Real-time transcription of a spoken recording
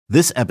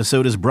This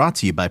episode is brought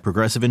to you by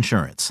Progressive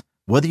Insurance.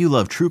 Whether you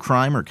love true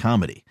crime or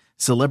comedy,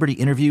 celebrity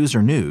interviews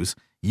or news,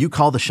 you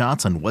call the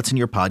shots on what's in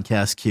your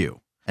podcast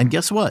queue. And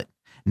guess what?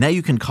 Now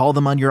you can call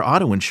them on your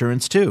auto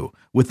insurance too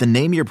with the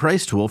Name Your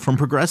Price tool from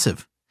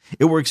Progressive.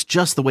 It works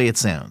just the way it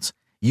sounds.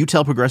 You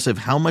tell Progressive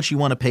how much you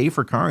want to pay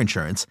for car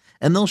insurance,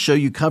 and they'll show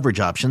you coverage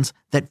options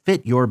that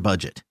fit your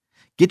budget.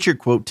 Get your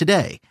quote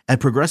today at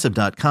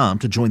Progressive.com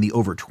to join the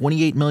over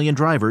 28 million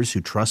drivers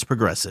who trust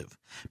Progressive.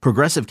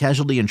 Progressive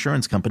Casualty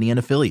Insurance Company and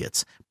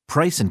Affiliates.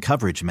 Price and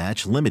coverage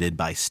match limited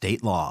by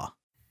state law.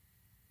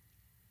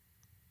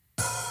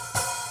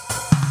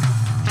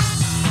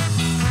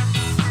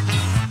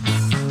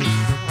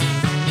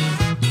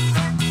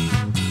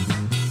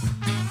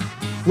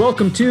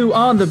 Welcome to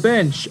On the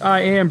Bench. I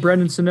am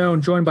Brendan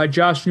Sonnone, joined by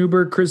Josh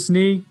Newberg, Chris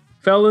Nee.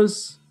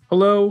 Fellas,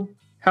 hello.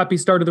 Happy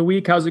start of the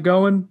week. How's it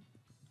going?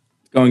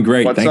 Going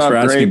great. What's Thanks up? for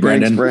asking, Great.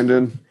 Brendan. Thanks,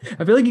 Brendan.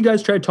 I feel like you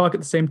guys try to talk at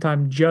the same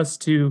time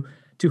just to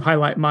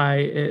highlight my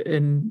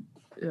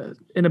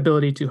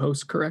inability to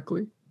host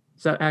correctly.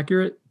 Is that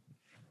accurate?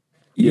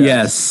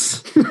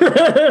 Yes.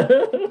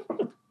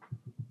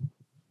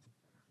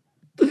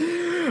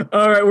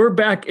 All right, we're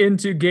back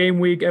into game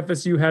week.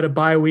 FSU had a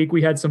bye week.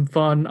 We had some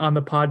fun on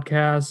the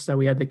podcast.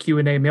 We had the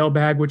Q&A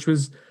mailbag, which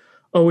was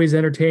always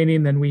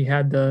entertaining. Then we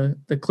had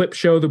the clip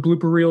show, the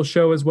blooper reel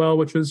show as well,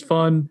 which was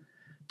fun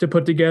to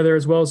put together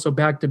as well. So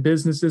back to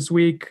business this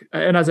week.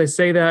 And as I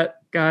say that,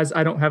 guys,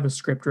 I don't have a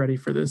script ready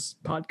for this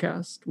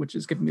podcast, which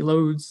is giving me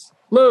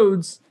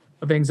loads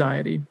of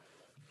anxiety.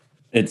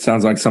 It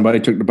sounds like somebody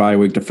took the bye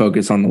week to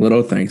focus on the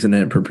little things and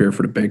then prepare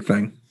for the big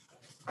thing.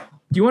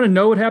 Do you want to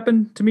know what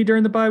happened to me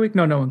during the bye week?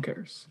 No one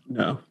cares.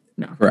 No.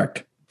 No.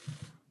 Correct.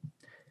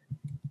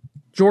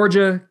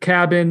 Georgia,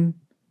 cabin,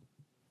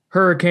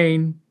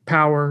 hurricane,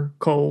 power,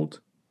 cold.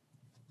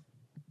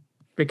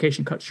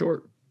 Vacation cut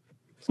short.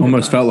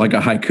 Almost felt like a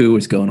haiku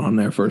was going on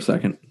there for a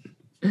second.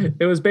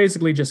 It was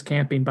basically just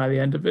camping by the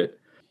end of it.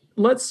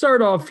 Let's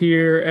start off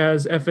here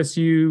as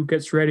FSU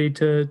gets ready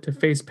to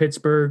face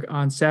Pittsburgh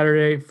on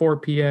Saturday, 4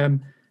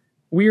 p.m.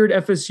 Weird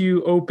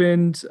FSU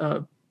opened.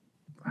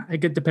 I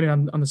get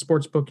depending on the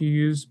sports book you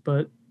use,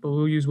 but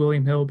we'll use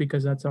William Hill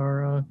because that's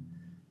our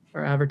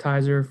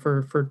advertiser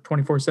for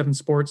 24/7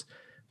 Sports.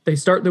 They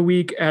start the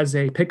week as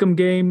a pick'em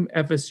game.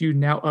 FSU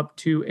now up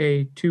to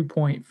a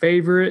 2-point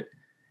favorite.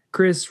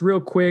 Chris, real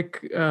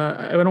quick,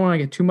 I don't want to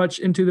get too much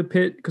into the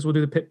Pitt because we'll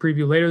do the Pitt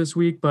preview later this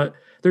week, but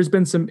there's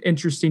been some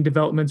interesting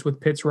developments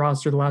with Pitt's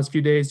roster the last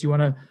few days. Do you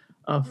want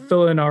to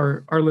fill in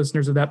our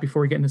listeners of that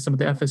before we get into some of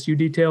the FSU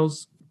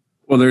details?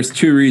 Well, there's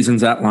two reasons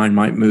that line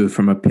might move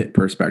from a Pitt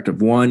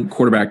perspective. One,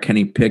 quarterback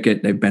Kenny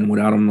Pickett. They've been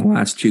without him the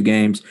last two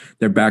games.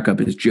 Their backup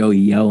is Joey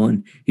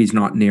Yellen. He's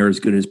not near as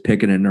good as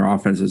Pickett, and their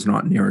offense is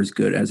not near as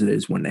good as it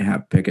is when they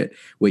have Pickett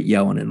with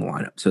Yellen in the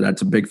lineup. So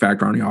that's a big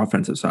factor on the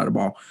offensive side of the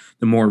ball.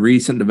 The more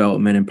recent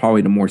development, and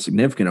probably the more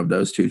significant of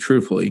those two,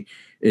 truthfully,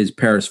 is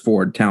Paris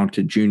Ford,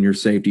 talented junior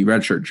safety,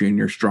 redshirt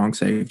junior, strong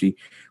safety,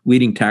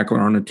 leading tackler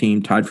on the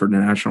team, tied for the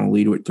national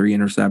lead with 3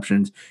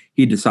 interceptions.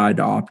 He decided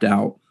to opt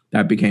out.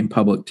 That became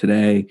public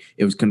today.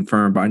 It was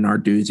confirmed by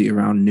Narduzzi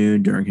around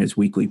noon during his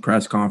weekly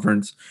press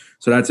conference.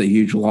 So that's a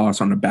huge loss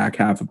on the back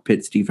half of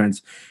Pitt's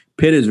defense.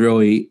 Pitt is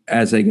really,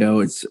 as they go,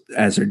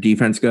 as their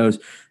defense goes,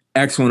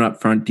 excellent up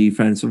front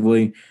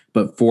defensively,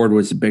 but Ford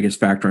was the biggest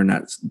factor in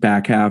that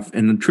back half.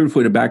 And then,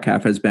 truthfully, the back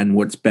half has been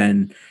what's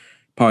been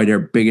probably their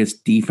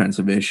biggest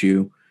defensive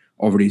issue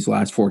over these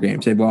last 4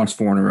 games. They've lost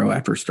 4 in a row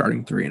after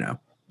starting 3-0.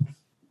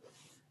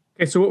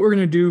 Okay, so what we're going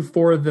to do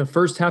for the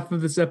first half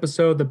of this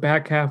episode, the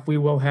back half, we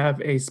will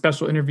have a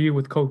special interview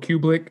with Cole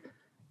Kublik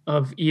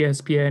of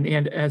ESPN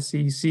and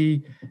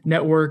SEC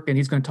Network, and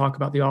he's going to talk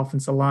about the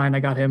offensive line. I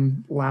got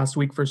him last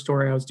week for a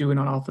story I was doing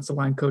on offensive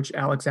line coach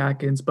Alex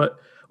Atkins, but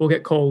we'll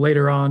get Cole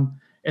later on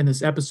in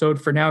this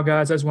episode. For now,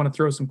 guys, I just want to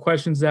throw some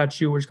questions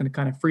at you. We're just going to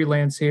kind of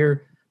freelance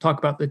here, talk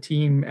about the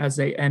team as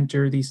they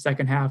enter the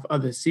second half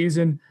of the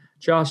season.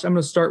 Josh, I'm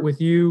going to start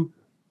with you.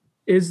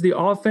 Is the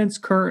offense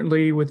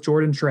currently with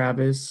Jordan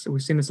Travis,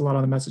 we've seen this a lot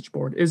on the message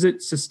board, is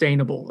it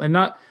sustainable? And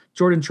not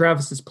Jordan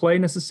Travis's play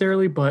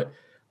necessarily, but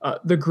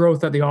the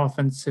growth that the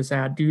offense has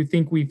had. Do you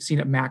think we've seen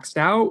it maxed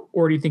out,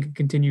 or do you think it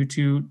continue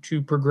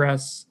to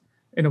progress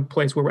in a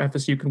place where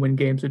FSU can win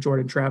games with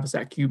Jordan Travis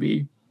at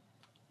QB?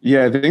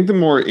 Yeah, I think the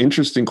more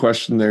interesting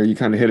question there, you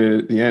kind of hit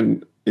it at the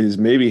end, is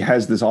maybe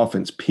has this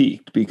offense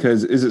peaked?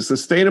 Because is it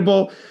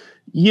sustainable?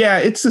 Yeah,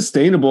 it's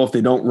sustainable if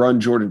they don't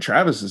run Jordan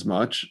Travis as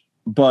much,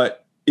 but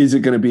is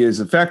it going to be as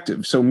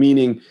effective? So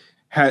meaning,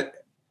 had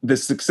the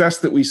success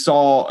that we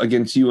saw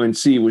against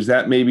UNC, was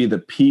that maybe the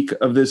peak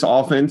of this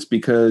offense?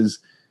 Because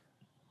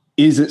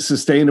is it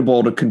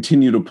sustainable to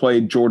continue to play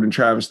Jordan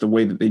Travis the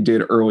way that they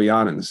did early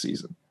on in the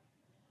season?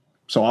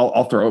 So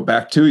I'll throw it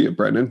back to you,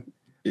 Brendan.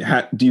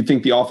 Do you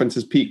think the offense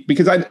has peaked?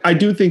 Because I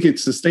do think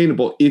it's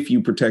sustainable if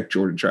you protect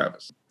Jordan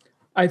Travis.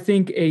 I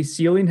think a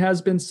ceiling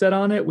has been set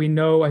on it. We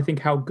know, I think,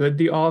 how good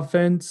the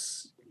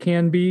offense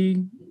can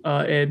be.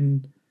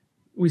 And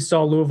we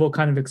saw Louisville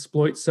kind of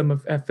exploit some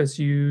of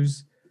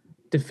FSU's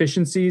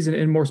deficiencies,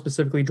 and more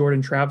specifically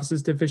Jordan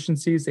Travis's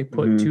deficiencies. They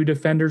put two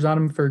defenders on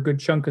him for a good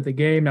chunk of the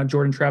game. Now,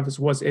 Jordan Travis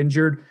was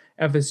injured.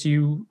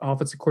 FSU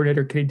offensive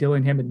coordinator Kenny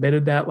Dillingham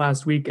admitted that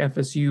last week.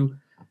 FSU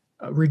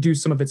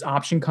reduced some of its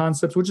option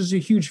concepts, which is a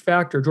huge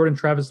factor. Jordan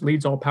Travis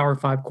leads all Power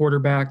 5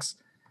 quarterbacks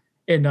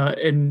in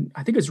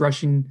I think it's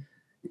rushing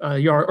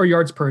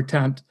yards per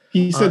attempt.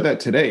 He said that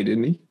today,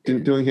 didn't he?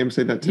 Didn't Dillingham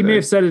say that today? He may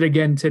have said it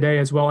again today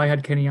as well. I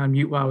had Kenny on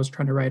mute while I was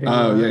trying to write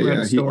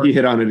it. He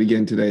hit on it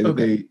again today that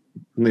they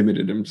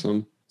limited him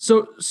some.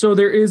 So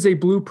there is a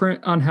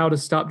blueprint on how to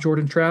stop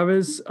Jordan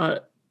Travis.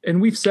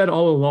 And we've said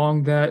all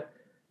along that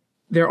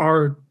there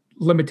are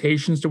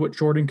limitations to what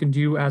Jordan can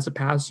do as a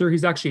passer.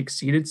 He's actually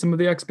exceeded some of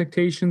the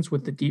expectations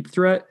with the deep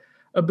threat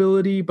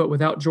ability, but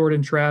without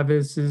Jordan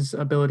Travis's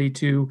ability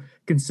to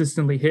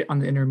consistently hit on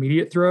the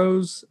intermediate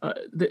throws,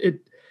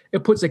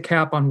 it puts a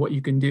cap on what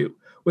you can do.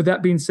 With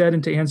that being said,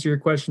 and to answer your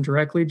question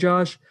directly,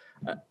 Josh,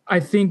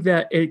 I think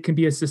that it can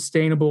be a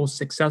sustainable,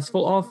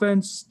 successful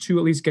offense to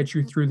at least get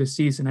you through the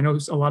season. I know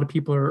a lot of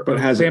people are. But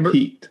has it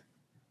peaked?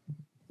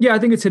 Yeah, I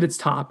think it's hit its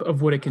top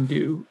of what it can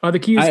do. The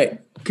key is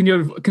can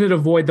it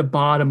avoid the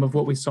bottom of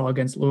what we saw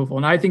against Louisville?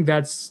 And I think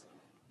that's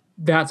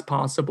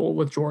possible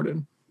with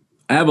Jordan.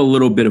 I have a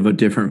little bit of a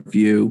different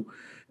view,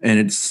 and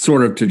it's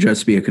sort of to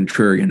just be a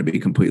contrarian, to be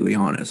completely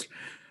honest.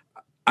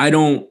 I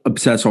don't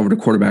obsess over the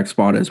quarterback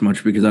spot as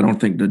much because I don't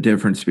think the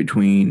difference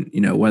between,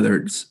 whether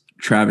it's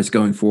Travis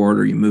going forward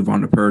or you move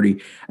on to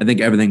Purdy, I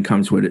think everything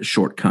comes with its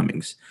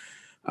shortcomings.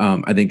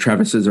 I think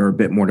Travis's are a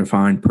bit more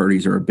defined.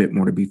 Purdy's are a bit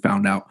more to be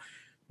found out.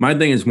 My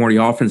thing is more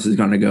the offense is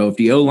going to go. If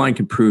the O-line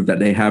can prove that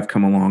they have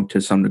come along to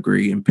some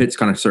degree, and Pitt's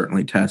going to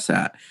certainly test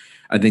that,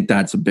 I think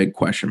that's a big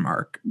question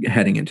mark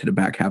heading into the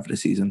back half of the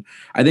season.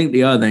 I think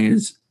the other thing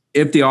is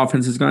if the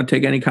offense is going to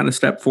take any kind of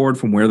step forward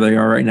from where they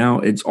are right now,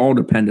 it's all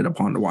dependent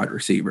upon the wide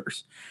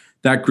receivers.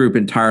 That group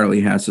entirely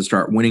has to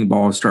start winning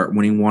balls, start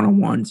winning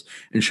one-on-ones,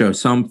 and show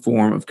some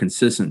form of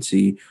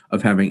consistency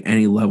of having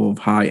any level of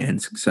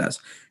high-end success.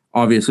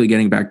 Obviously,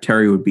 getting back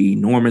Terry would be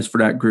enormous for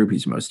that group.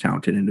 He's the most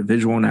talented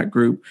individual in that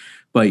group.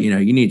 But,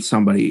 you need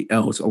somebody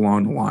else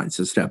along the lines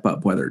to step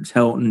up, whether it's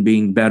Helton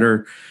being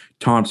better,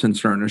 Thompson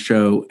starting to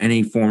show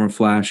any form of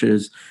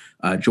flashes,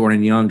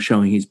 Jordan Young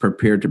showing he's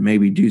prepared to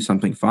maybe do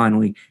something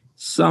finally.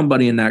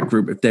 Somebody in that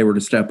group, if they were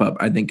to step up,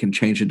 I think can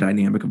change the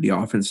dynamic of the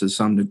offense to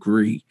some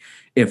degree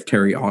if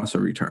Terry also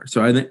returns.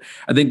 So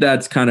I think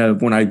that's kind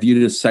of when I view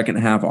this second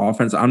half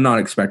offense, I'm not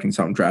expecting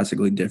something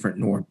drastically different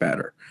nor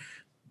better.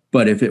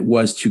 But if it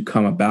was to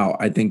come about,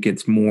 I think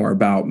it's more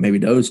about maybe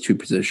those two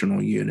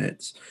positional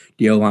units,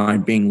 the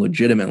O-line being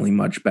legitimately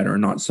much better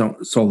and not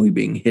solely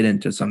being hidden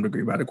to some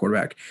degree by the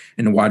quarterback,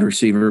 and the wide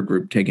receiver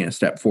group taking a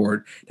step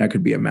forward. That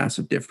could be a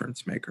massive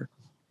difference maker.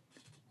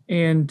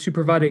 And to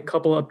provide a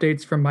couple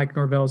updates from Mike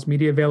Norvell's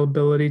media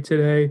availability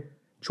today,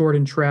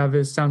 Jordan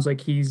Travis sounds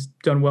like he's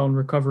done well in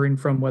recovering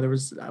from whether it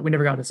was, we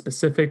never got a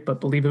specific, but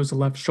believe it was a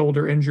left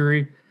shoulder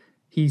injury.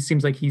 He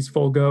seems like he's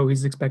full go.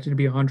 He's expected to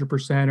be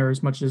 100% or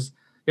as much as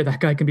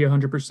that guy can be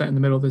 100% in the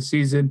middle of the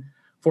season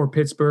for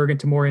Pittsburgh. And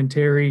Tamorrion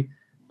Terry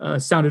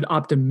sounded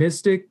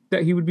optimistic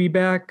that he would be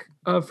back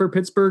for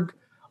Pittsburgh,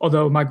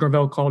 although Mike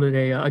Norvell called it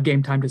a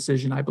game time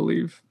decision, I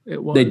believe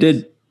it was.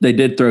 They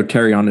did throw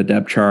Terry on the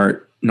depth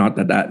chart. Not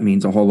that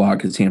means a whole lot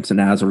because Samson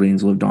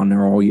Nazarene's lived on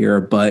there all year,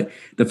 but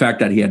the fact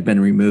that he had been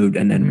removed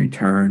and then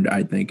returned,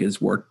 I think,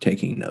 is worth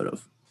taking note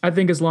of. I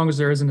think as long as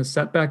there isn't a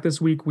setback this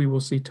week, we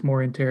will see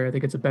Tamorrion Terry. I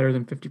think it's a better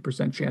than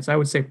 50% chance. I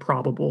would say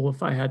probable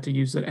if I had to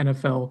use an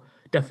NFL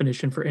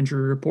definition for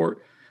injury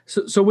report.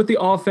 So with the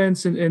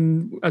offense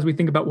and as we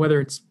think about whether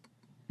it's,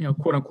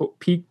 quote unquote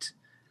peaked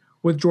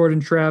with Jordan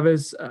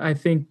Travis, I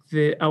think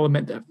the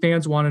element that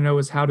fans want to know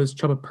is how does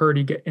Chubba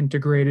Purdy get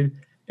integrated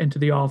into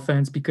the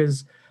offense?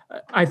 Because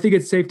I think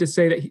it's safe to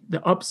say that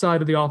the upside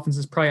of the offense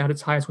is probably at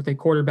its highest with a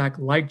quarterback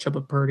like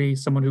Chubba Purdy,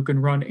 someone who can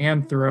run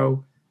and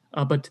throw.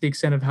 But to the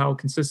extent of how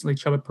consistently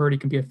Chubba Purdy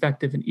can be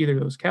effective in either of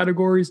those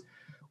categories,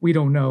 we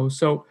don't know.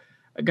 So,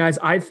 guys,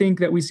 I think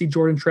that we see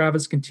Jordan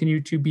Travis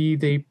continue to be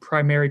the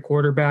primary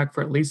quarterback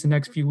for at least the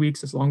next few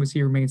weeks, as long as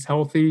he remains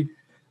healthy.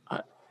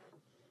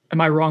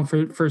 Am I wrong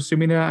for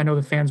assuming that? I know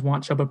the fans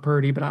want Chubba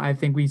Purdy, but I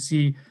think we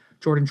see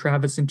Jordan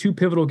Travis in two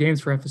pivotal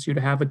games for FSU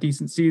to have a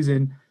decent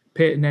season.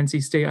 Pitt and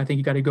NC State, I think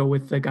you got to go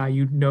with the guy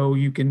you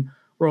can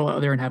roll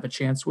out there and have a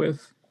chance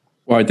with.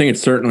 Well, I think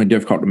it's certainly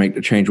difficult to make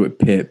the change with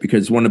Pitt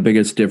because one of the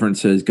biggest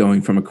differences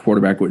going from a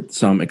quarterback with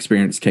some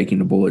experience taking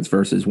the bullets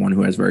versus one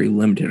who has very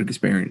limited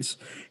experience,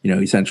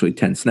 essentially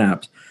 10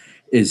 snaps,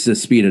 is the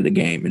speed of the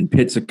game. And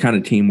Pitt's a kind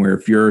of team where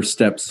if you're a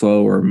step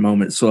slow or a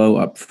moment slow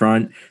up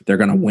front, they're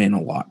going to win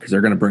a lot because they're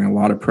going to bring a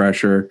lot of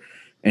pressure.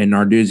 And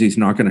Narduzzi's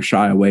not going to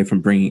shy away from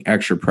bringing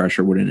extra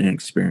pressure with an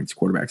inexperienced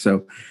quarterback.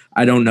 So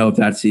I don't know if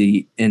that's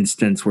the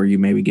instance where you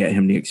maybe get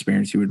him the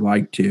experience you would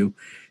like to.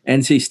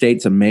 NC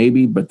State's a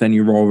maybe, but then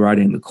you roll right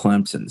into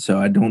Clemson. So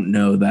I don't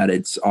know that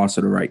it's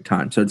also the right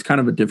time. So it's kind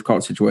of a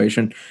difficult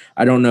situation.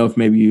 I don't know if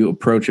maybe you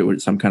approach it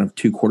with some kind of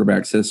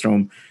 2-quarterback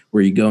system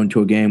where you go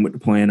into a game with the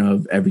plan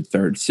of every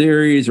third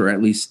series or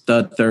at least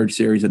the third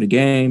series of the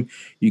game.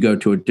 You go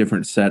to a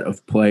different set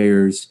of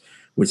players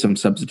with some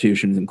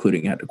substitutions,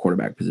 including at the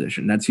quarterback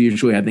position. That's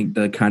usually, I think,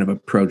 the kind of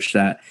approach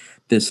that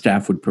this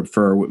staff would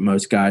prefer with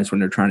most guys when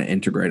they're trying to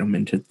integrate them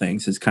into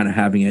things, is kind of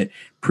having it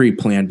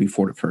pre-planned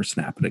before the first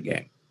snap of the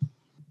game.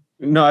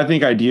 No, I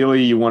think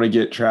ideally you want to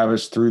get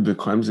Travis through the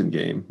Clemson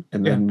game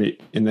and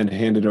then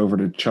hand it over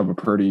to Chubba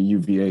Purdy,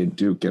 UVA, and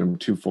Duke, get him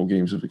 2 full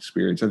games of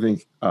experience. I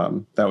think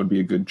that would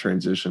be a good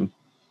transition.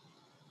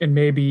 And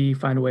maybe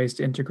find ways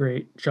to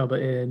integrate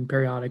Chubba in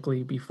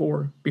periodically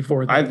before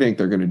that. I think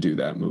they're going to do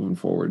that moving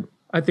forward.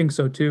 I think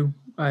so too.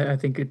 I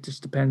think it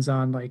just depends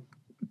on like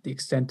the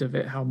extent of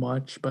it, how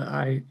much, but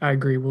I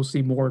agree. We'll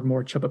see more and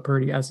more Chubba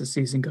Purdy as the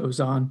season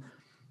goes on.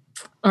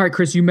 All right,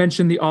 Chris, you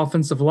mentioned the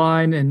offensive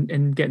line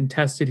and getting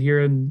tested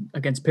here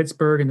against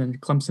Pittsburgh and then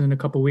Clemson in a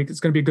couple of weeks. It's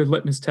going to be a good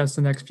litmus test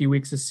the next few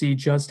weeks to see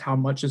just how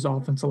much this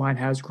offensive line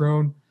has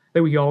grown. I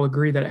think we all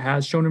agree that it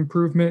has shown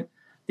improvement.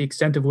 The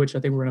extent of which I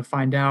think we're going to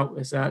find out,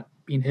 is that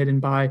being hidden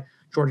by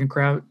Jordan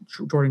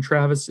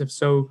Travis? If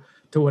so,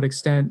 to what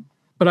extent?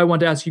 But I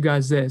wanted to ask you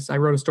guys this. I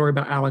wrote a story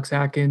about Alex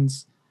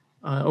Atkins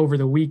over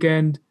the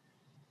weekend.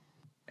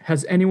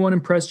 Has anyone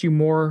impressed you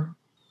more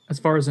as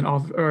far as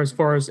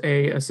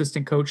a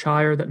assistant coach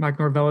hire that Mike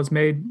Norvell has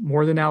made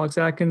more than Alex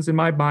Atkins? In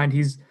my mind,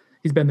 he's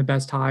been the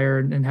best hire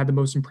and had the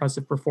most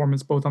impressive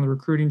performance both on the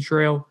recruiting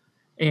trail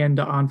and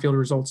on-field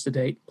results to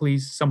date.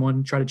 Please,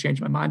 someone try to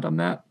change my mind on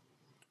that.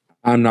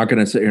 I'm not going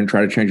to sit here and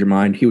try to change your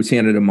mind. He was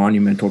handed a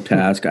monumental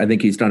task. I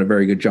think he's done a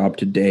very good job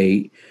to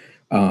date.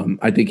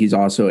 I think he's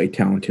also a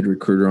talented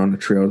recruiter on the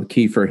trail. The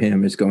key for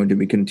him is going to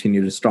be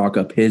continue to stock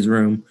up his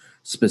room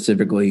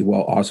specifically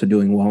while also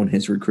doing well in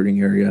his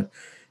recruiting area.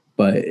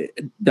 But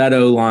that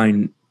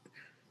O-line,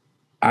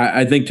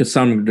 I think to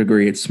some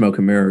degree it's smoke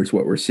and mirrors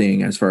what we're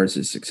seeing as far as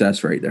the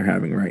success rate they're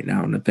having right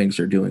now and the things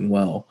they're doing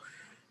well.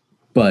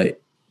 But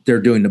they're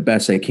doing the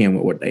best they can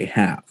with what they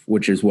have,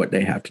 which is what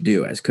they have to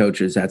do. As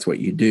coaches, that's what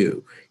you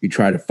do. You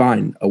try to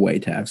find a way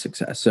to have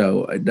success.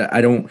 So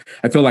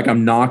I feel like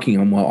I'm knocking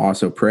them while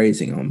also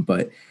praising them.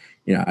 But,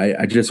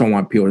 I just don't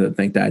want people to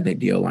think that I think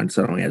the O-line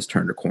suddenly has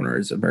turned a corner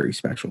as a very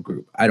special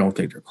group. I don't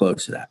think they're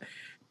close to that.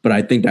 But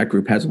I think that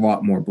group has a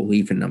lot more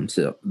belief in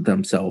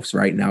themselves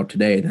right now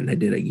today than they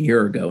did a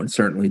year ago, and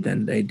certainly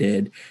than they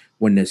did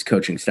when this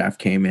coaching staff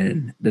came in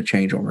and the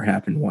changeover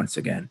happened once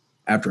again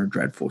after a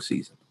dreadful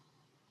season.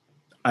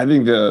 I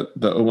think the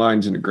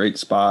O-line's in a great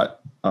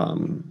spot.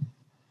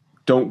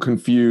 Don't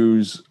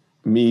confuse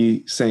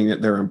me saying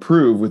that they're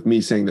improved with me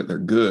saying that they're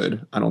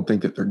good. I don't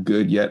think that they're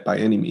good yet by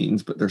any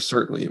means, but they're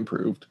certainly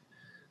improved.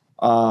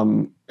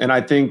 And I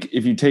think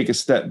if you take a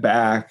step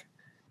back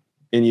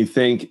and you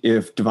think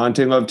if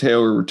Devontae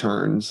Love-Taylor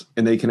returns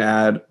and they can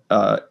add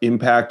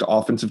impact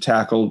offensive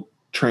tackle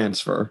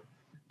transfer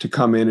to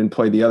come in and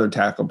play the other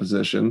tackle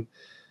position,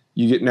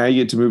 you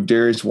get to move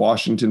Darius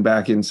Washington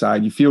back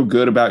inside. You feel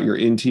good about your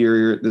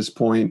interior at this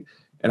point.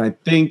 And I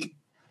think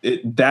at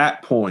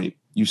that point,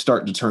 you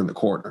start to turn the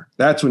corner.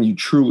 That's when you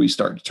truly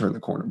start to turn the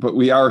corner. But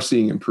we are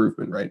seeing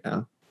improvement right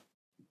now.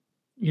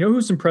 You know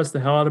who's impressed the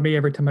hell out of me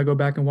every time I go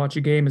back and watch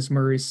a game is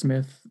Maurice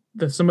Smith.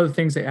 Some of the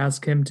things they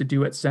ask him to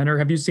do at center.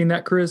 Have you seen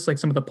that, Chris? Like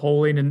some of the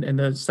polling and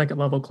the second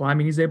level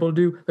climbing he's able to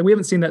do? Like we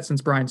haven't seen that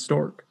since Brian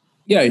Stork.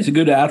 Yeah, he's a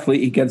good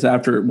athlete. He gets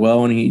after it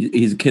well, and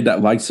he's a kid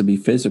that likes to be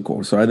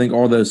physical. So I think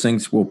all those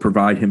things will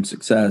provide him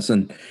success.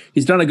 And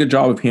he's done a good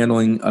job of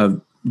handling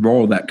a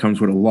role that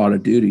comes with a lot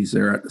of duties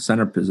there at the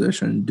center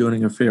position,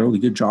 doing a fairly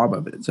good job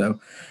of it. So,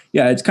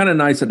 yeah, it's kind of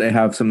nice that they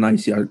have some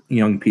nice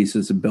young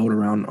pieces to build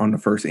around on the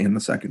first and the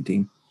second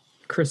team.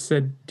 Chris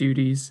said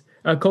duties.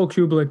 Cole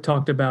Kublik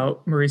talked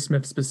about Maurice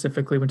Smith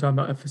specifically when talking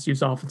about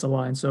FSU's offensive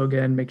line. So,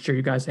 again, make sure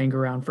you guys hang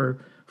around for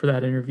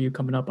that interview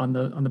coming up on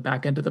the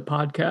back end of the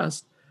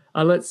podcast.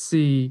 Let's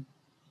see.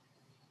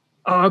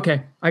 Oh,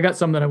 okay. I got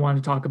something that I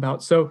wanted to talk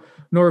about. So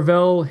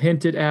Norvell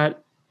hinted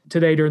at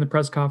today during the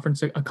press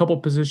conference a couple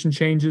position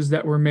changes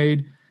that were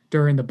made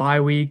during the bye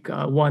week.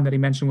 One that he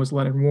mentioned was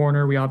Leonard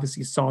Warner. We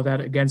obviously saw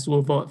that against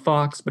Louisville at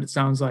Fox, but it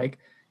sounds like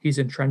he's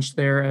entrenched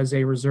there as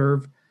a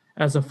reserve,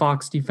 as a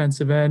Fox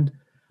defensive end.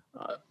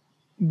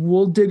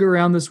 We'll dig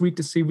around this week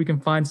to see if we can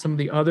find some of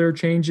the other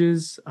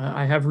changes.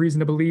 I have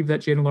reason to believe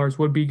that Jaden Lars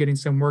would be getting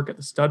some work at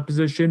the stud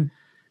position.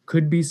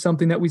 Could be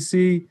something that we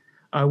see.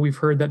 We've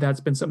heard that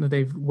that's been something that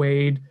they've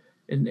weighed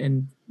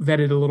and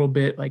vetted a little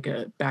bit, like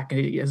back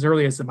as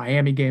early as the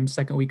Miami game,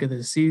 second week of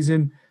the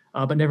season,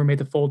 but never made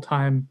the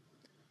full-time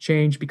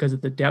change because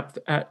of the depth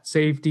at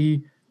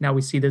safety. Now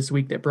we see this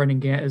week that Brendan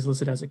Gant is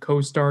listed as a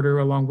co-starter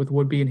along with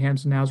Woodby and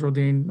Hamza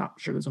Nasruddin. Not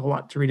sure there's a whole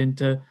lot to read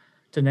into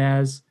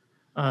Naz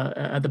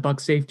at the Buck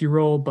safety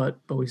role, but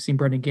we've seen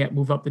Brendan Gant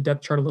move up the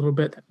depth chart a little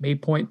bit. That may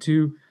point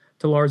to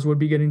Lars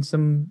Woodby getting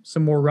some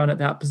more run at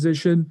that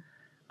position.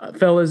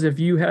 Fellas, if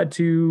you had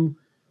to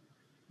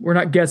we're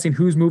not guessing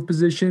who's moved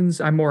positions.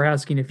 I'm more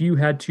asking if you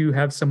had to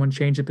have someone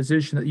change a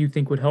position that you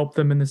think would help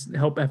them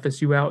help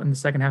FSU out in the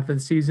second half of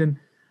the season.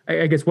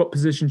 I guess what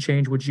position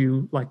change would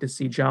you like to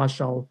see,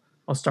 Josh? I'll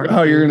start.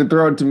 Oh, you're going to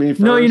throw it to me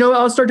first? No,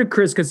 I'll start to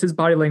Chris because his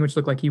body language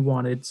looked like he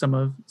wanted some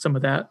of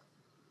that.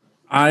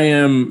 I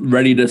am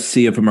ready to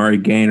see if Amari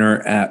Gaynor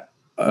at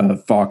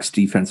Fox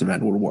defensive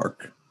end would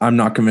work. I'm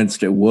not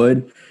convinced it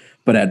would,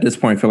 but at this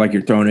point, I feel like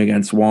you're throwing it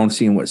against the wall and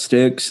seeing what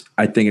sticks.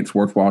 I think it's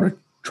worthwhile to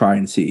try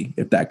and see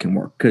if that can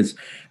work. Because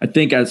I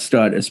think as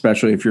stud,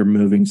 especially if you're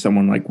moving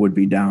someone like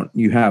Woodby down,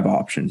 you have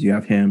options. You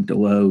have him,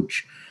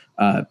 Deloach,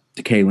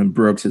 Kalen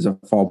Brooks is a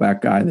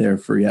fallback guy there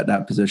for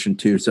that position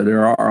too. So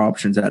there are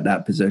options at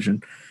that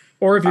position.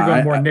 Or if you're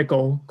going more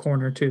nickel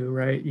corner too,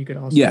 right? You could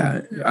also.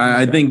 Yeah,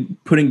 I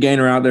think putting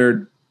Gaynor out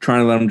there,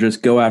 trying to let him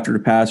just go after the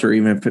passer,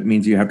 even if it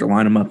means you have to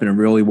line him up in a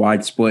really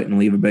wide split and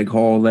leave a big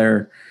hole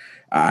there.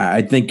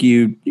 I think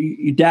you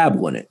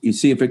dabble in it. You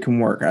see if it can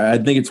work. I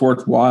think it's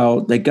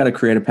worthwhile. They got to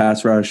create a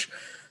pass rush.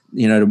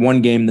 The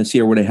one game this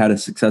year where they had a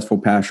successful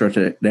pass rush,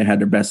 they had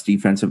their best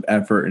defensive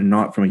effort, and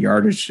not from a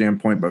yardage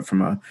standpoint, but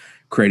from a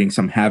creating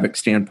some havoc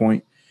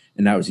standpoint.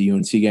 And that was a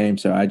UNC game.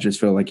 So I just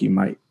feel like you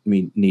might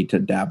need to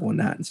dabble in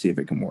that and see if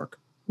it can work.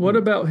 What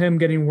about him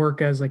getting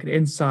work as like an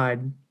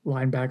inside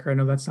linebacker? I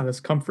know that's not his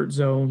comfort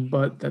zone,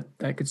 but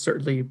that could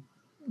certainly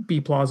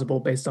be plausible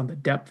based on the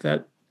depth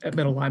at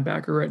middle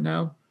linebacker right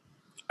now.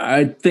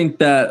 I think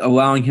that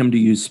allowing him to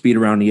use speed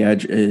around the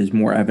edge is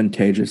more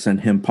advantageous than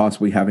him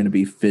possibly having to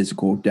be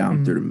physical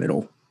down through the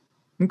middle.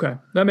 Okay,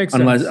 that makes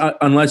sense.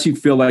 Unless you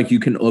feel like you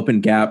can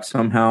open gaps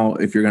somehow,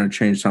 if you're going to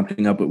change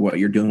something up with what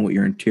you're doing with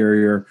your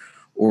interior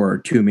or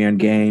two-man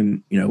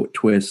game, with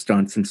twists,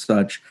 stunts, and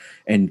such,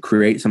 and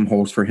create some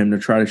holes for him to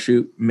try to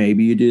shoot,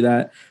 maybe you do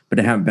that. But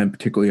they haven't been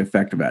particularly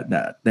effective at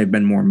that. They've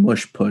been more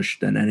mush-push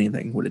than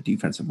anything with a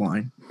defensive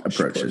line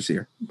approach this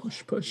year.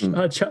 Push.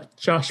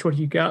 Josh, what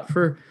do you got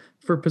for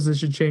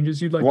position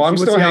changes you'd like? Well, I'm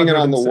still hanging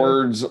on the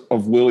words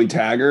of Willie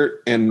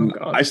Taggart, and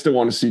I still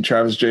want to see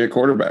Travis Jay at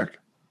quarterback.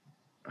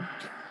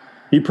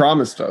 He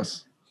promised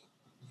us.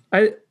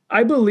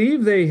 I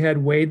believe they had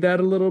weighed that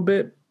a little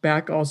bit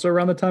back also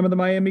around the time of the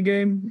Miami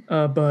game,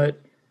 but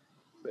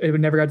it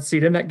never got to see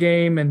it in that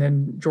game, and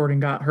then Jordan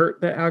got hurt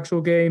that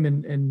actual game,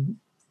 and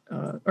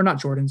or not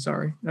Jordan,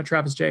 sorry, not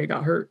Travis Jay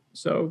got hurt.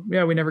 So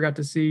yeah, we never got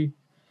to see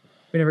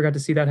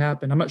that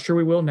happen. I'm not sure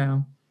we will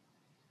now.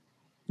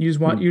 You just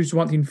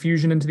want the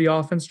infusion into the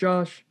offense,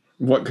 Josh?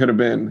 What could have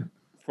been?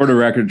 For the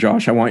record,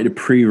 Josh, I want you to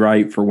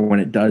pre-write for when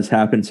it does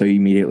happen so you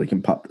immediately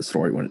can pop the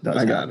story when it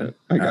does happen.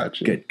 I got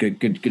you.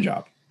 Good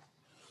job.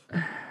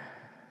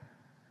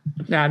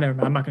 Nah, never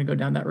mind. I'm not going to go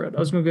down that road. I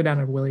was going to go down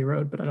a Willie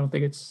road, but I don't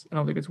think it's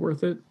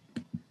worth it.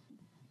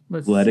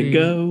 Let it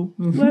go.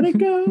 Let it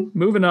go.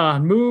 Moving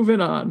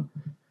on.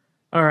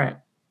 All right.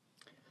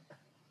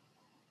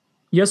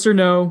 Yes or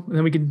no, and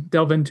then we can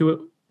delve into it.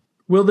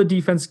 Will the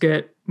defense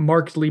get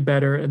markedly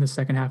better in the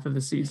second half of the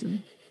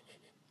season?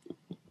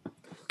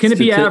 Can it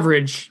be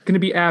average? Can it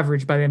be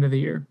average by the end of the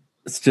year?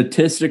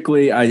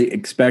 Statistically, I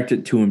expect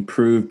it to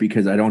improve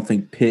because I don't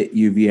think Pitt,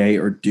 UVA,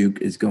 or Duke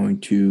is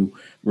going to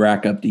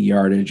rack up the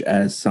yardage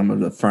as some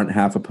of the front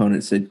half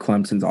opponents did.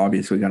 Clemson's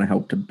obviously going to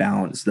help to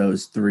balance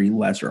those three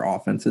lesser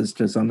offenses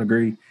to some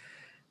degree,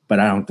 but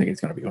I don't think it's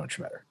going to be much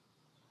better.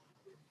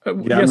 What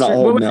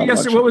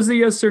was the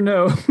yes or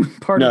no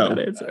part of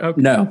that answer?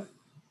 Okay. No.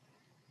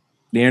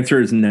 The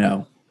answer is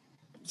no.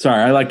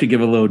 Sorry, I like to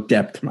give a little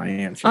depth to my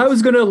answers. I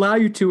was going to allow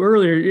you to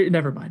earlier.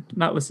 Never mind.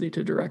 Not listening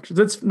to directions.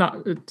 It's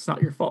not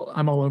your fault.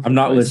 I'm all over. I'm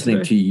not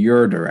listening to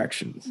your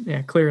directions.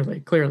 Yeah,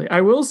 clearly.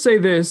 I will say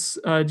this.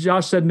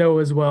 Josh said no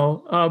as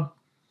well.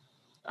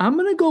 I'm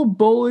going to go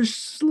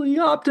bullishly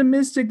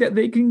optimistic that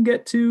they can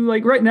get to,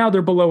 like, right now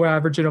they're below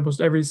average in almost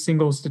every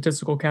single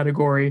statistical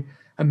category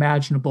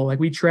imaginable. Like,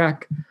 we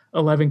track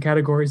 11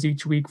 categories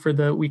each week for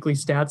the weekly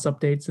stats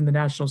updates in the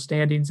national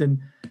standings, and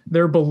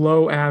they're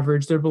below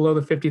average. They're below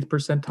the 50th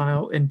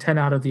percentile in 10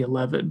 out of the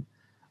 11.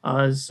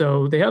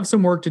 So they have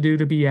some work to do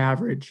to be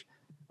average.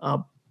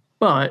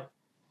 But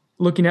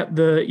looking at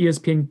the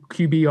ESPN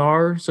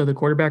QBR, so the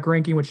quarterback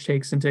ranking, which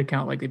takes into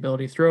account like the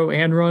ability to throw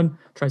and run,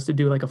 tries to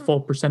do like a full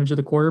percentage of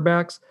the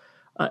quarterbacks.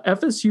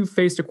 FSU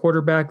faced a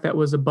quarterback that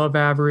was above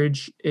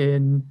average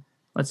in,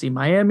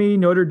 Miami,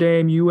 Notre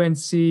Dame,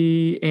 UNC,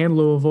 and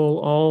Louisville,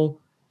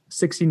 all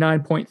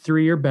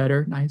 69.3 or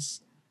better.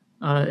 Nice.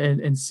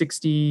 And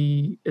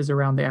 60 is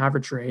around the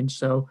average range.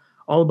 So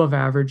all above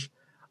average.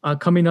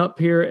 Coming up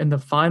here in the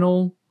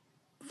final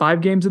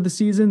 5 games of the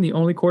season, the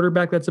only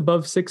quarterback that's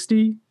above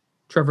 60,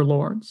 Trevor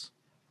Lawrence.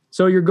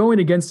 So you're going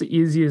against the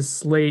easiest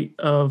slate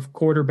of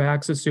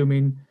quarterbacks,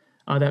 assuming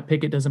that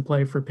Pickett doesn't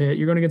play for Pitt.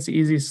 You're going against the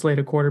easiest slate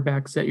of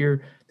quarterbacks that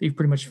you've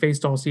pretty much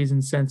faced all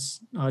season since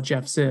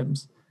Jeff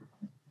Sims.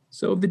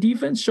 So if the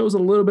defense shows a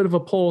little bit of a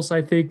pulse,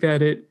 I think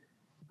that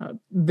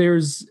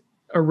there's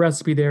a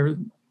recipe there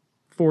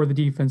for the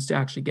defense to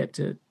actually get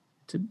to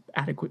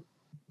adequate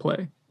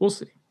play. We'll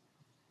see.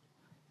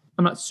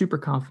 I'm not super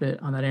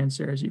confident on that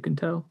answer, as you can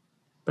tell,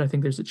 but I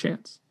think there's a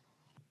chance.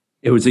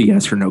 It was a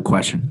yes or no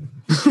question.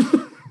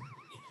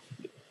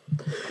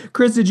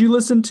 Chris, did you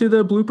listen to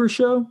the blooper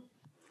show?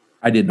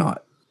 I did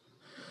not.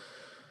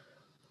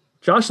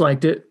 Josh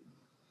liked it.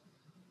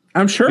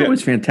 I'm sure it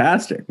was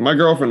fantastic. My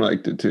girlfriend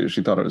liked it too.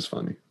 She thought it was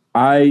funny.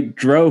 I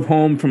drove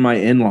home from my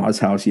in-laws'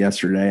 house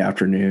yesterday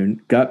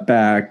afternoon, got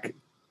back,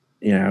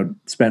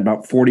 spent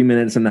about 40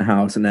 minutes in the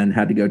house, and then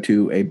had to go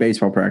to a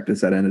baseball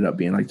practice that ended up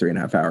being like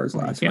 3.5 hours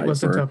last night. Can't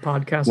listen to a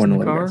podcast in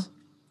the car?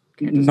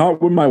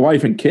 Not with my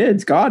wife and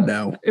kids. God,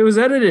 no. It was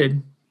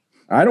edited.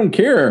 I don't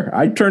care.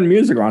 I turn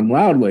music on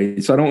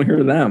loudly so I don't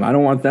hear them. I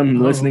don't want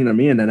them listening to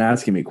me and then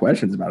asking me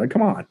questions about it.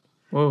 Come on.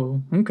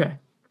 Whoa. Okay.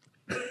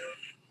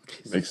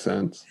 Makes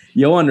sense.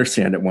 You'll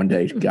understand it one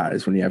day,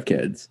 guys, when you have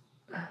kids.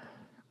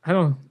 I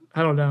don't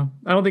know.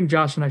 I don't think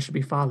Josh and I should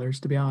be fathers,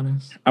 to be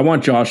honest. I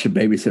want Josh to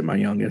babysit my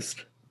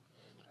youngest.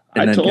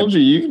 I told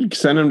you can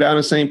send him down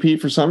to St.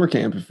 Pete for summer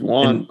camp if you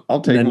want.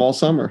 I'll take him all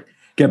summer.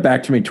 Get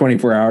back to me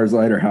 24 hours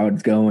later how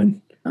it's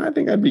going. I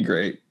think that'd be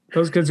great.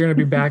 Those kids are going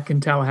to be back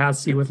in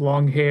Tallahassee with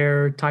long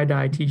hair,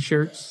 tie-dye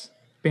T-shirts,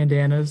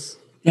 bandanas.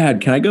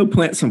 Dad, can I go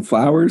plant some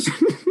flowers?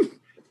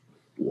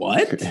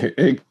 What?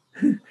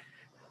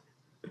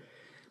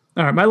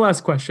 All right, my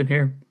last question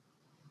here.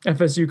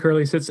 FSU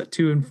currently sits at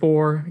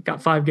 2-4,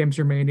 got 5 games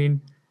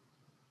remaining.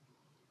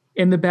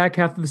 In the back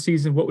half of the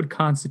season, what would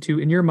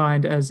constitute, in your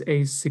mind, as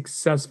a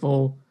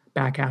successful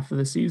back half of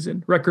the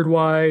season?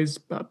 Record-wise,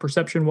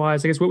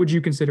 perception-wise, I guess, what would you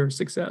consider a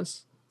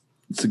success?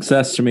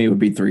 Success to me would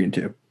be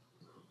 3-2.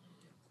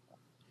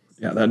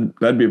 Yeah,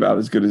 that'd be about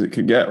as good as it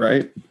could get,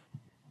 right?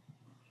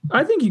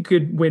 I think you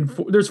could win.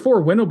 There's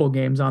 4 winnable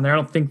games on there. I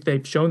don't think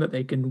they've shown that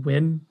they can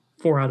win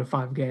 4 out of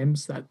 5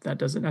 games. That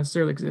doesn't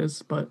necessarily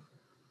exist, but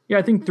yeah,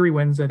 I think 3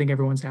 wins. I think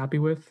everyone's happy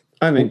with.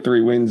 I think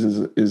 3 wins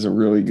is a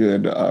really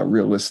good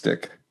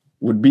realistic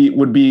would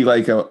be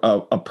like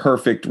a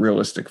perfect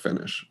realistic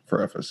finish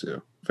for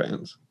FSU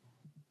fans.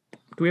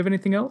 Do we have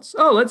anything else?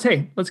 Oh, let's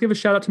give a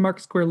shout out to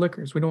Market Square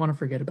Liquors. We don't want to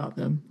forget about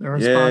them. They're our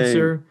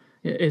sponsor.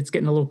 It's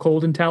getting a little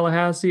cold in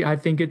Tallahassee. I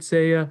think it's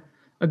a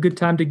good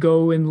time to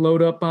go and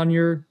load up on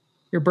your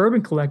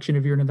bourbon collection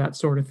if you're into that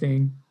sort of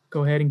thing.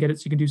 Go ahead and get it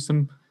so you can do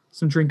some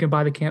drinking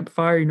by the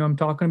campfire. You know what I'm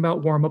talking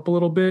about. Warm up a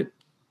little bit.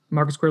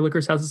 Market Square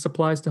Liquors has the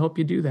supplies to help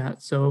you do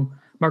that. So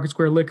Market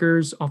Square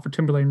Liquors off of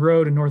Timberlane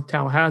Road in North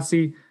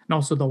Tallahassee. And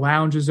also the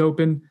lounge is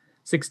open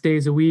 6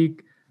 days a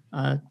week.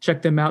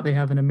 Check them out. They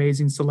have an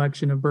amazing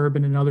selection of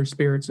bourbon and other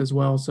spirits as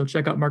well. So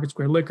check out Market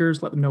Square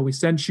Liquors. Let them know we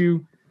sent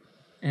you.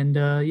 And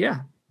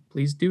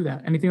please do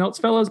that. Anything else,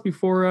 fellas,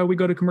 before we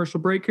go to commercial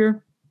break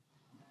here?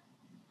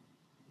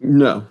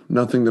 No,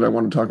 nothing that I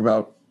want to talk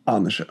about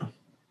on the show.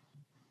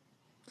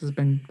 This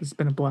has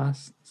been a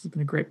blast. This has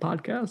been a great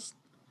podcast.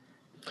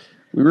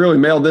 We really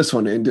mailed this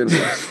one in, didn't we?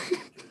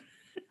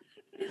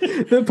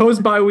 The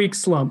post-bye week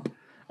slump.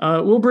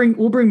 We'll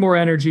bring more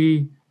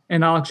energy,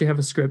 and I'll actually have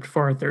a script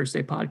for our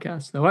Thursday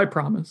podcast, though. I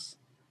promise.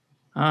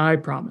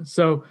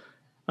 So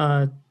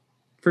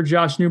for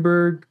Josh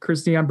Newberg,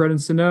 Christy, I'm Brendan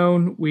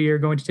Sinone. We are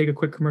going to take a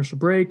quick commercial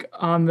break.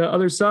 On the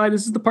other side,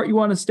 this is the part you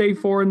want to stay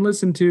for and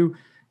listen to,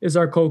 is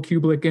our Cole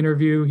Kublik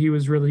interview. He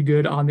was really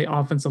good on the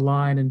offensive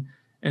line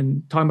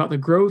and talking about the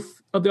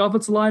growth of the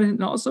offensive line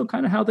and also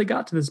kind of how they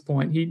got to this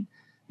point. He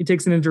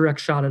takes an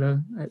indirect shot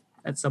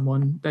at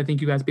someone that I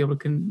think you guys will be able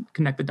to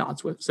connect the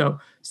dots with. So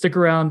stick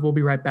around. We'll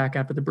be right back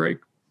after the break.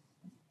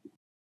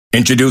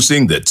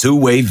 Introducing the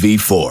Two-Way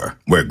V4,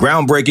 where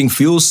groundbreaking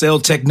fuel cell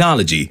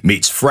technology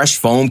meets fresh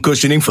foam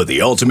cushioning for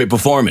the ultimate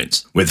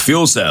performance. With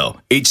Fuel Cell,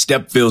 each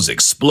step feels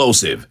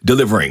explosive,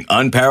 delivering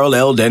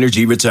unparalleled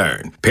energy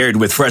return. Paired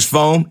with fresh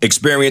foam,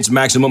 experience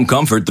maximum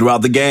comfort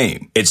throughout the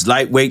game. Its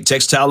lightweight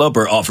textile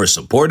upper offers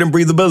support and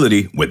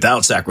breathability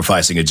without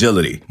sacrificing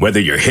agility. Whether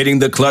you're hitting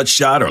the clutch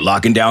shot or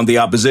locking down the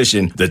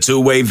opposition, the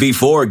Two-Way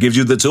V4 gives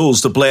you the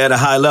tools to play at a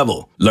high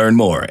level. Learn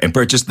more and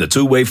purchase the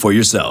Two-Way for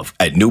yourself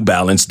at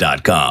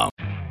newbalance.com.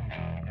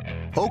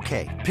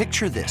 Okay,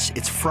 picture this.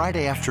 It's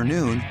Friday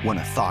afternoon when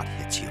a thought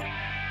hits you.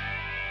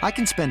 I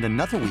can spend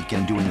another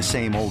weekend doing the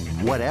same old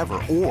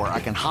whatever, or I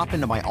can hop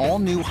into my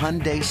all-new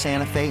Hyundai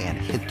Santa Fe and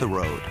hit the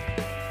road.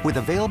 With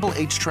available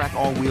H-Track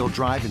all-wheel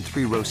drive and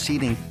 3-row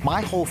seating,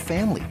 my whole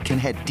family can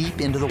head deep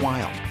into the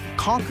wild.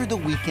 Conquer the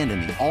weekend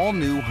in the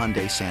all-new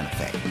Hyundai Santa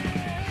Fe.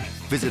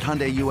 Visit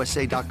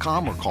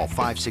HyundaiUSA.com or call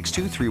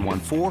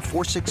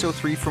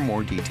 562-314-4603 for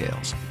more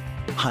details.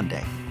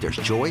 Hyundai, there's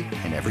joy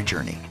in every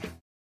journey.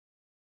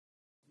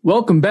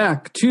 Welcome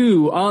back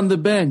to On the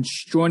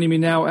Bench. Joining me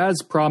now,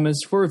 as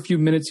promised, for a few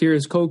minutes here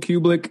is Cole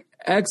Kublik,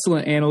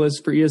 excellent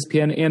analyst for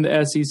ESPN and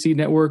the SEC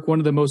Network, one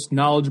of the most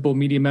knowledgeable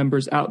media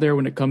members out there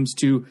when it comes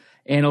to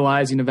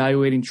analyzing,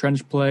 evaluating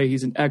trench play.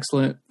 He's an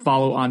excellent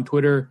follow on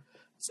Twitter.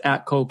 It's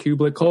at Cole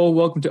Kublik. Cole,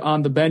 welcome to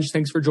On the Bench.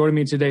 Thanks for joining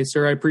me today,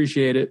 sir. I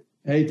appreciate it.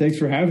 Hey, thanks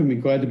for having me.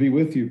 Glad to be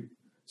with you.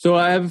 So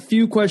I have a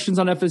few questions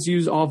on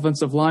FSU's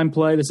offensive line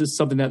play. This is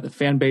something that the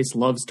fan base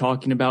loves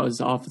talking about, is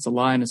the offensive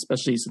line,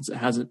 especially since it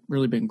hasn't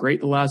really been great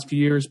the last few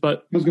years. But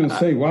I was going to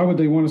say, why would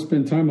they want to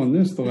spend time on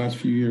this the last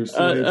few years?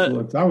 I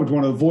would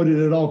want to avoid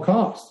it at all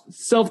costs.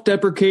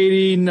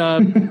 Self-deprecating,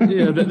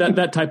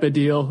 that type of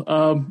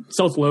deal,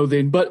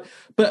 self-loathing. But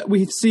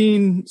we've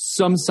seen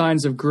some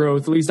signs of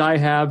growth, at least I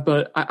have.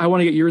 But I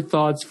want to get your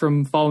thoughts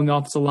from following the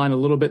offensive line a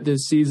little bit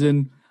this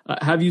season.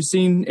 Have you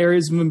seen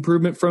areas of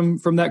improvement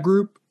from that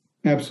group?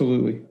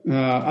 Absolutely.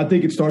 I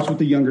think it starts with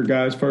the younger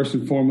guys first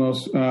and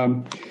foremost.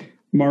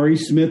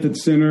 Maurice Smith at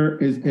center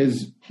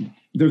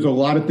there's a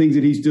lot of things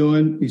that he's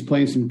doing. He's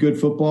playing some good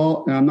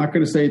football. And I'm not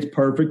going to say it's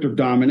perfect or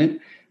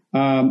dominant.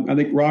 I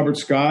think Robert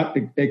Scott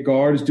at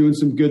guard is doing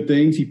some good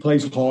things. He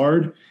plays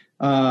hard.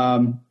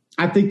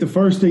 I think the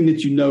first thing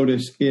that you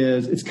notice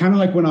is it's kind of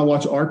like when I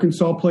watch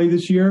Arkansas play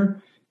this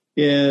year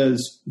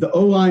is the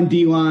O-line,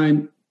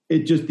 D-line,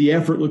 the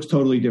effort looks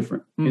totally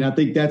different. And I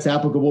think that's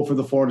applicable for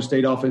the Florida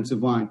State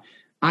offensive line.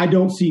 I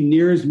don't see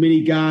near as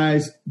many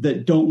guys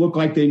that don't look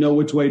like they know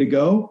which way to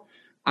go.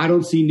 I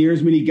don't see near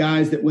as many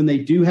guys that when they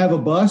do have a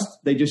bust,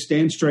 they just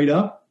stand straight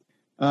up.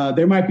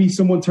 There might be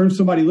someone turns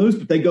somebody loose,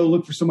 but they go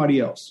look for somebody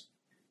else.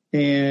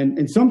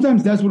 And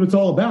sometimes that's what it's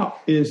all about,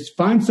 is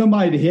find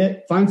somebody to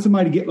hit, find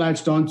somebody to get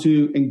latched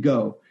onto and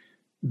go.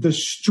 The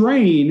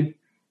strain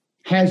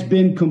has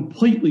been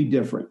completely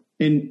different.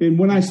 And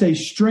when I say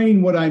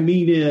strain, what I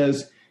mean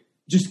is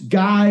just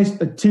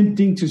guys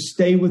attempting to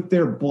stay with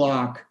their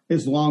block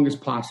as long as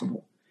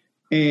possible.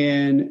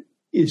 And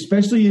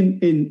especially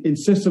in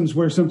systems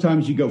where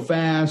sometimes you go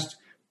fast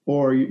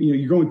or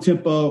you're going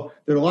tempo,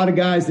 there are a lot of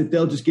guys that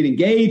they'll just get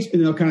engaged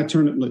and they'll kind of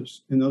turn it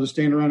loose and they'll just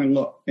stand around and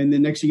look. And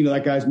then next thing you know,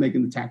 that guy's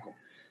making the tackle.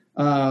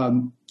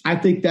 I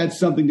think that's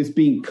something that's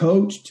being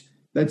coached.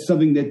 That's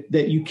something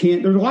that you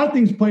can't – there's a lot of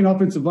things playing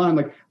offensive line.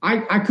 Like,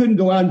 I couldn't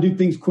go out and do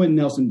things Quentin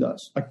Nelson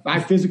does. Like,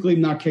 I physically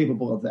am not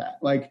capable of that.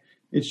 Like,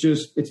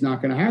 it's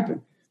not going to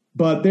happen.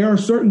 But there are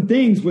certain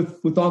things with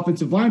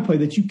offensive line play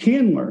that you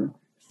can learn.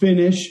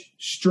 Finish,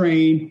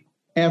 strain,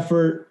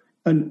 effort,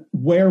 and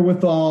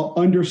wherewithal,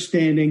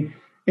 understanding.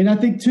 And I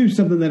think, too,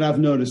 something that I've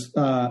noticed,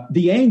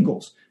 the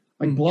angles.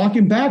 Like,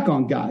 blocking back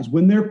on guys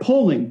when they're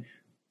pulling –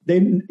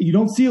 you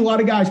don't see a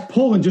lot of guys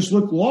pull and just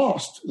look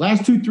lost.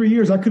 Last 2-3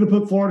 years, I could have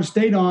put Florida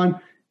State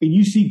on, and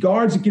you see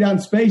guards that get out in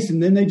space,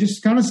 and then they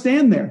just kind of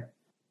stand there.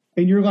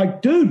 And you're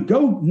like, dude,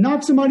 go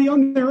knock somebody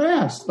on their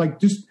ass. Like,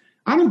 just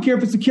I don't care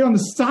if it's a kid on the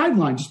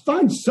sideline. Just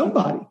find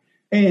somebody.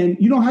 And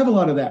you don't have a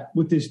lot of that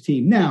with this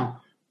team.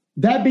 Now,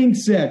 that being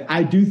said,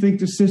 I do think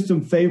the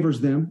system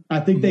favors them. I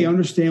think they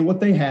understand what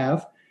they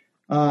have.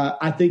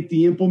 I think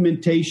the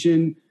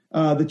implementation,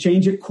 the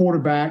change at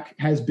quarterback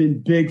has been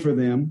big for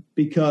them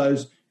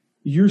because –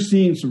 you're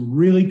seeing some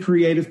really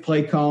creative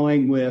play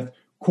calling with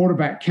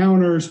quarterback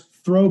counters,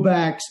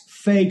 throwbacks,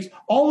 fakes.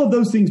 All of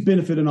those things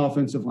benefit an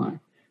offensive line.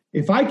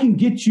 If I can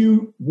get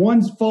you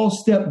one false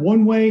step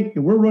one way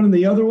and we're running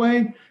the other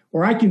way,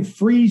 or I can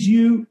freeze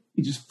you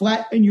and just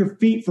flatten your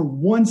feet for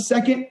 1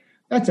 second,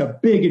 that's a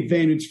big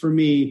advantage for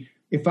me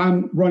if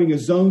I'm running a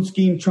zone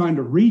scheme trying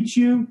to reach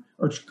you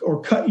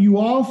or cut you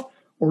off,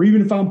 or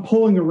even if I'm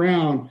pulling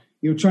around,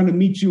 trying to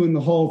meet you in the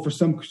hole for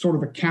some sort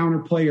of a counter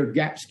play or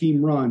gap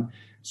scheme run.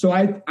 So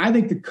I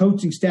think the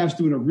coaching staff's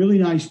doing a really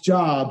nice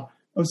job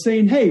of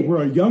saying, hey,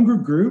 we're a younger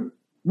group.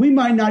 We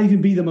might not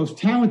even be the most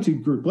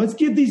talented group. Let's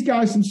give these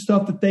guys some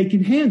stuff that they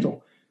can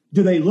handle.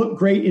 Do they look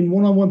great in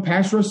one-on-one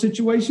pass rush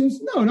situations?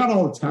 No, not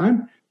all the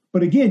time.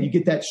 But again, you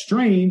get that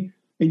strain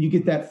and you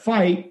get that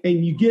fight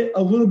and you get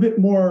a little bit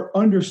more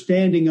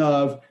understanding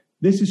of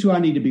this is who I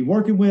need to be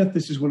working with.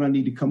 This is when I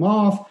need to come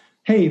off.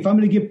 Hey, if I'm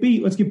going to get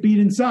beat, let's get beat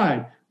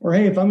inside. Or,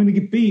 hey, if I'm going to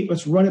get beat,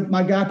 let's run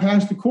my guy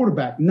past the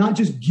quarterback, not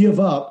just give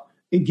up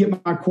and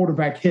get my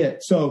quarterback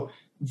hit. So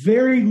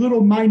very little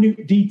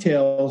minute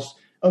details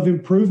of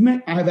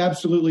improvement I have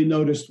absolutely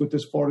noticed with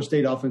this Florida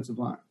State offensive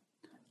line.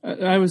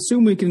 I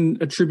assume we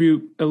can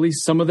attribute at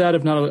least some of that,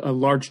 if not a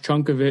large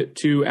chunk of it,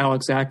 to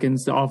Alex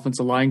Atkins, the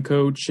offensive line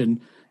coach. And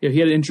he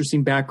had an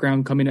interesting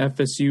background coming to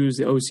FSU as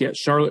the OC at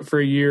Charlotte for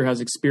a year, has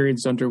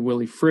experience under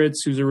Willie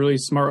Fritz, who's a really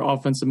smart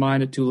offensive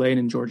mind at Tulane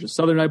and Georgia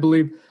Southern, I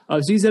believe.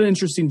 So he's had an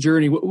interesting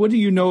journey. What do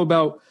you know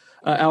about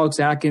Alex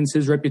Atkins,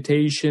 his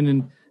reputation,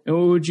 and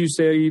what would you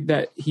say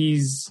that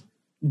he's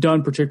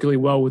done particularly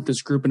well with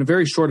this group in a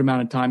very short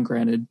amount of time,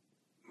 granted?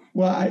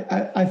 Well,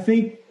 I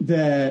think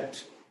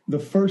that the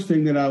first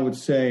thing that I would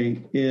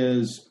say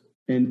is,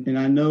 and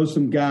I know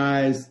some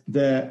guys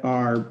that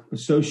are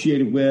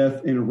associated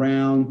with and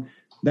around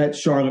that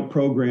Charlotte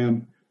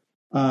program,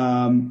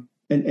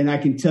 and I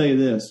can tell you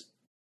this,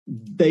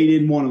 they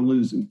didn't want to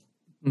lose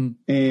him.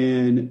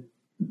 And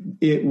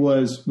it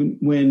was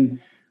when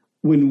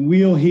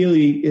Will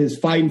Healy is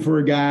fighting for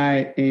a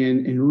guy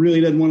and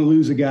really doesn't want to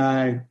lose a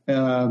guy,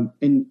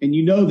 and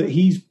you know that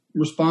he's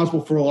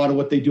responsible for a lot of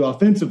what they do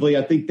offensively,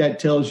 I think that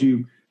tells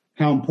you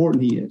how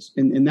important he is.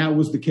 And that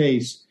was the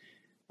case.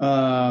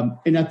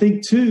 And I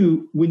think,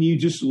 too, when you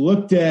just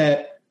looked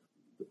at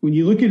when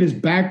you look at his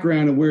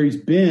background and where he's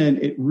been,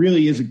 it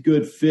really is a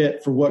good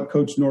fit for what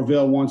Coach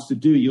Norvell wants to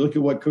do. You look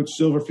at what Coach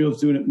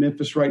Silverfield's doing at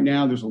Memphis right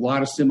now. There's a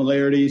lot of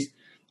similarities.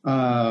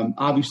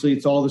 Obviously,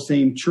 it's all the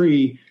same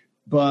tree,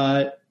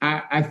 but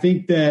I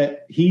think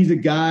that he's a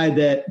guy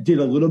that did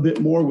a little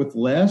bit more with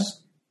less.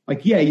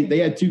 Like, yeah, they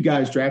had 2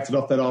 guys drafted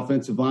off that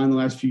offensive line the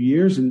last few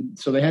years, and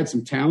so they had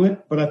some talent.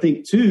 But I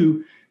think,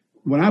 too,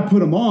 when I put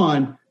them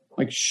on,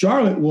 like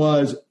Charlotte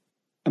was –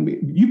 I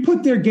mean, you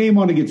put their game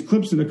on against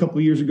Clemson a couple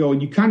of years ago,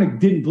 and you kind of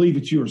didn't believe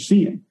what you were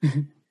seeing.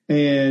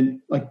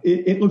 And like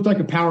it looked like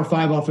a Power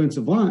 5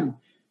 offensive line.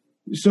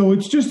 So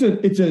it's just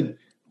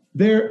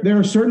there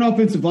are certain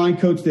offensive line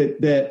coaches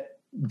that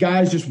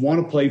guys just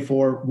want to play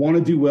for, want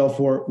to do well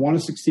for, want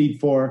to succeed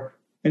for.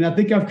 And I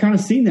think I've kind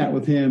of seen that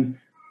with him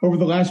over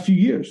the last few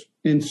years.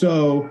 And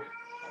so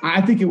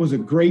I think it was a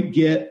great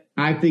get.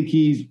 I think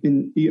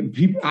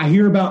I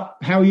hear about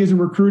how he is in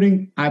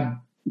recruiting.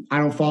 I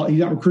don't follow. He's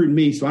not recruiting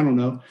me, so I don't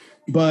know.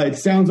 But it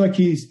sounds like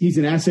he's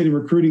an asset in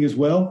recruiting as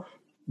well.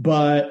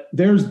 But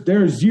there's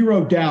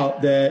zero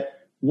doubt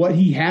that what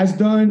he has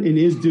done and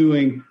is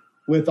doing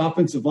with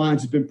offensive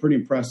lines has been pretty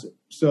impressive.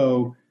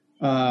 So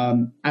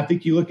I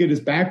think you look at his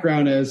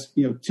background as,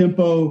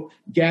 tempo,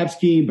 gap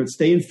scheme, but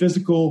staying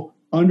physical,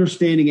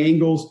 understanding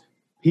angles.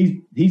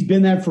 He's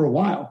been that for a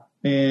while,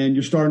 and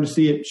you're starting to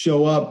see it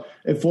show up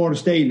at Florida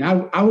State.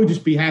 And I would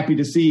just be happy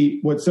to see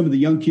what some of the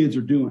young kids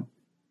are doing.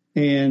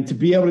 And to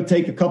be able to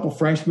take a couple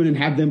freshmen and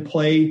have them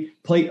play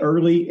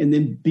early and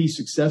then be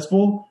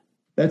successful,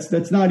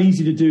 that's not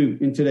easy to do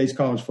in today's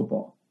college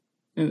football.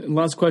 And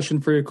last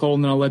question for you, Cole,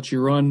 and then I'll let you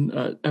run.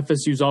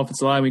 FSU's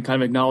offensive line, we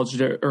kind of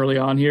acknowledged it early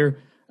on here,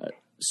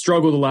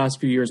 struggled the last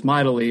few years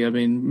mightily. I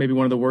mean, maybe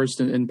one of the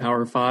worst in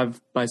Power 5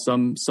 by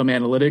some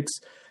analytics.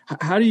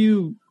 How do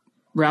you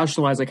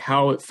rationalize like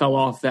how it fell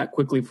off that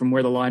quickly from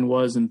where the line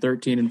was in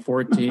 13 and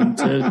 14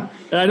 to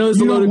I know it's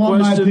a loaded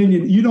question.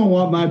 You don't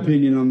want my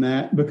opinion on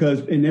that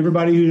and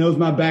everybody who knows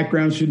my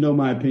background should know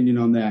my opinion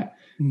on that.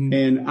 Mm-hmm.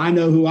 And I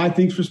know who I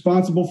think's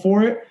responsible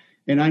for it,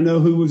 and I know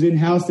who was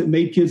in-house that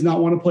made kids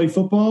not want to play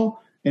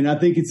football, and I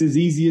think it's as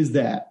easy as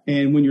that.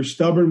 And when you're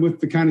stubborn with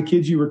the kind of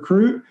kids you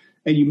recruit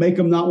and you make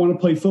them not want to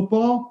play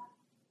football,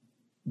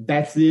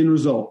 that's the end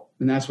result,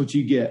 and that's what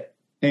you get.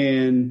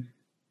 And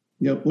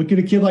look at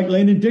a kid like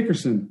Landon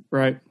Dickerson.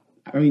 Right.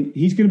 I mean,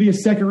 he's going to be a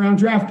second-round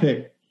draft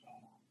pick,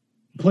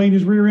 playing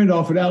his rear end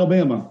off at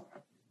Alabama.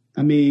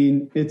 I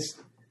mean,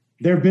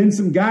 there have been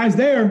some guys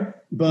there,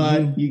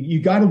 but you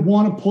got to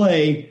want to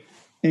play,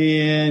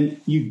 and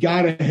you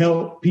got to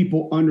help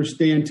people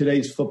understand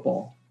today's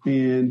football.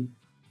 And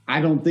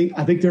I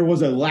think there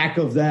was a lack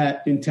of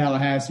that in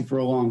Tallahassee for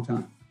a long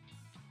time.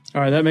 All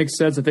right, that makes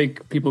sense. I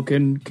think people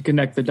can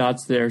connect the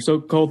dots there.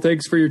 So, Cole,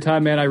 thanks for your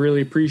time, man. I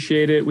really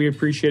appreciate it. We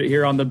appreciate it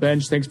here on The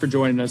Bench. Thanks for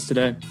joining us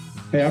today.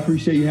 Hey, I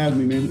appreciate you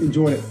having me, man.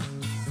 Enjoyed it.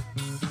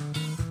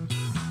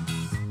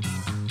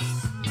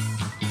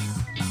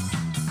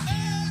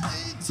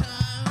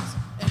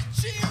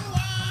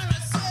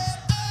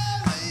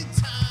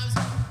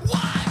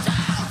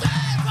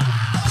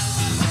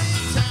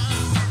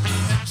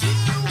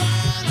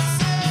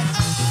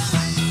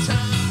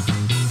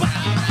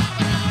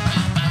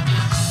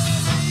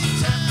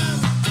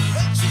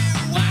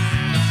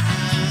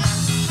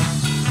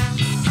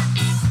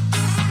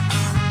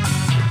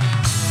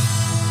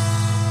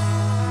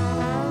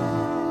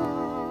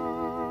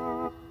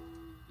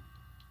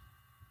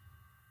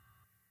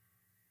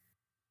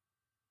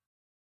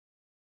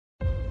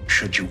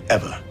 Should you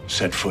ever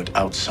set foot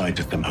outside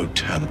of the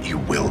hotel, you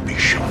will be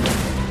shot.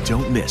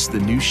 Don't miss the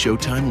new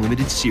Showtime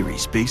limited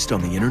series based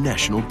on the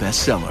international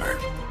bestseller.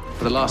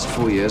 For the last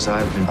 4 years,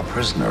 I've been a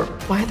prisoner.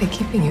 Why are they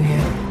keeping you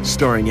here?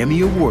 Starring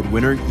Emmy Award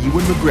winner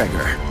Ewan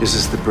McGregor. This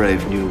is the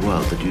brave new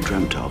world that you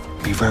dreamt of.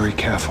 Be very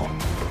careful.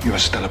 You are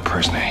still a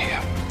prisoner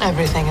here.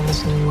 Everything in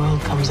this new world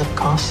comes at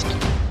cost.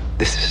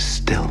 This is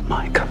still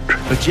my country.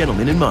 A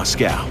Gentleman in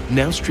Moscow,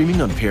 now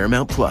streaming on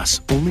Paramount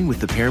Plus, only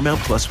with the Paramount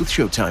Plus with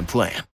Showtime plan.